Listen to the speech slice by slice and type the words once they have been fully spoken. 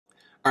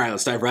All right,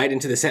 let's dive right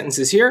into the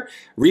sentences here.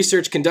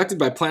 Research conducted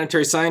by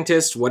planetary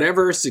scientists,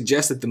 whatever,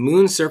 suggests that the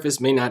moon's surface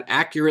may not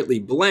accurately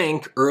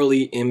blank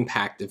early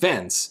impact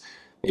events.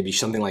 Maybe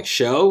something like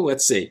show.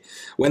 Let's see.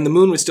 When the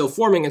moon was still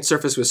forming, its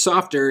surface was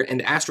softer,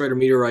 and asteroid or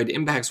meteoroid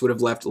impacts would have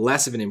left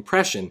less of an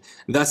impression.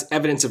 Thus,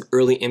 evidence of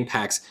early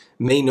impacts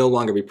may no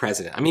longer be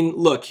present. I mean,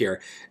 look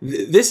here.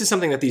 This is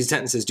something that these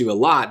sentences do a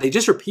lot. They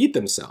just repeat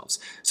themselves.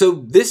 So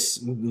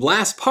this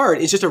last part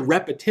is just a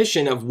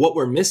repetition of what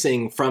we're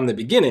missing from the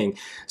beginning.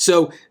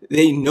 So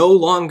they no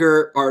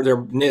longer are,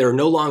 they're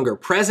no longer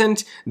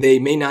present. They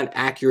may not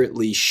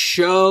accurately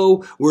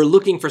show. We're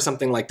looking for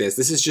something like this.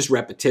 This is just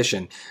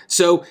repetition.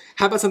 So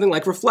how about something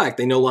like reflect?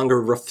 They no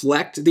longer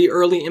reflect the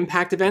early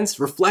impact events.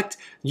 Reflect,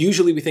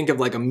 usually we think of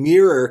like a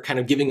mirror kind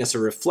of giving us a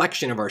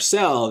reflection of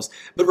ourselves,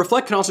 but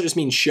reflect can also just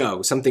mean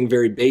show, something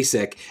very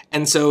basic.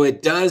 And so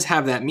it does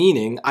have that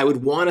meaning. I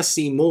would want to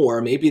see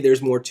more. Maybe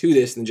there's more to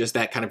this than just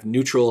that kind of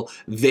neutral,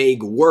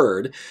 vague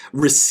word.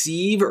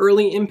 Receive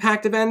early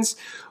impact events?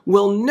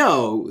 Well,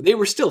 no, they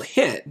were still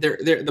hit.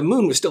 The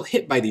moon was still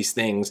hit by these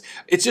things.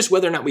 It's just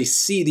whether or not we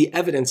see the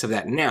evidence of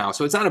that now.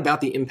 So it's not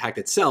about the impact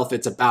itself,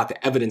 it's about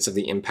the evidence of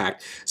the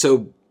impact.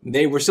 So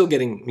they were still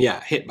getting,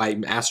 hit by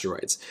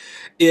asteroids.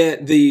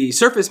 The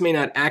surface may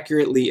not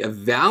accurately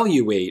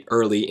evaluate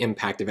early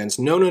impact events.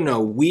 No.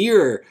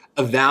 We're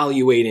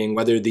evaluating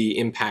whether the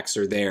impacts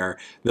are there.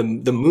 The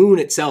moon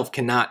itself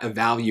cannot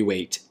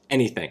evaluate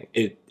anything.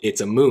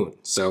 It's a moon,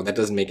 so that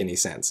doesn't make any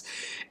sense.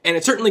 And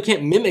it certainly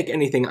can't mimic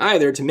anything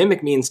either. To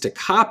mimic means to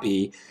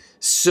copy.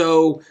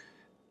 So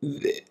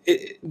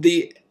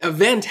the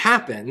event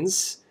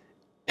happens,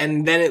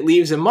 and then it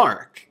leaves a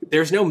mark.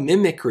 There's no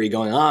mimicry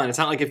going on. It's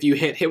not like if you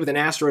hit with an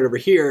asteroid over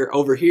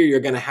here you're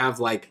gonna have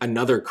like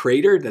another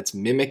crater that's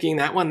mimicking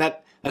that one.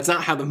 That's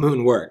not how the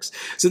moon works.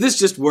 So this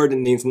just word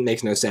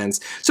makes no sense.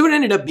 So it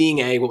ended up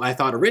being what I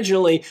thought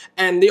originally,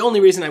 and the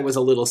only reason I was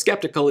a little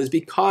skeptical is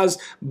because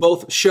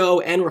both show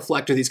and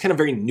reflect are these kind of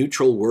very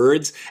neutral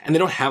words, and they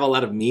don't have a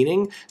lot of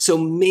meaning. So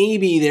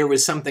maybe there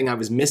was something I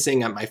was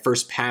missing on my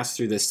first pass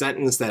through this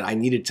sentence that I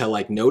needed to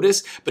like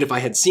notice, but if I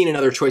had seen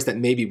another choice that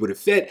maybe would have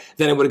fit,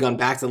 then I would have gone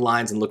back to the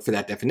lines and looked for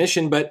that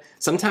definition, but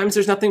sometimes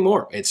there's nothing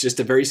more. It's just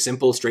a very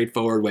simple,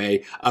 straightforward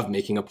way of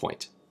making a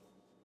point.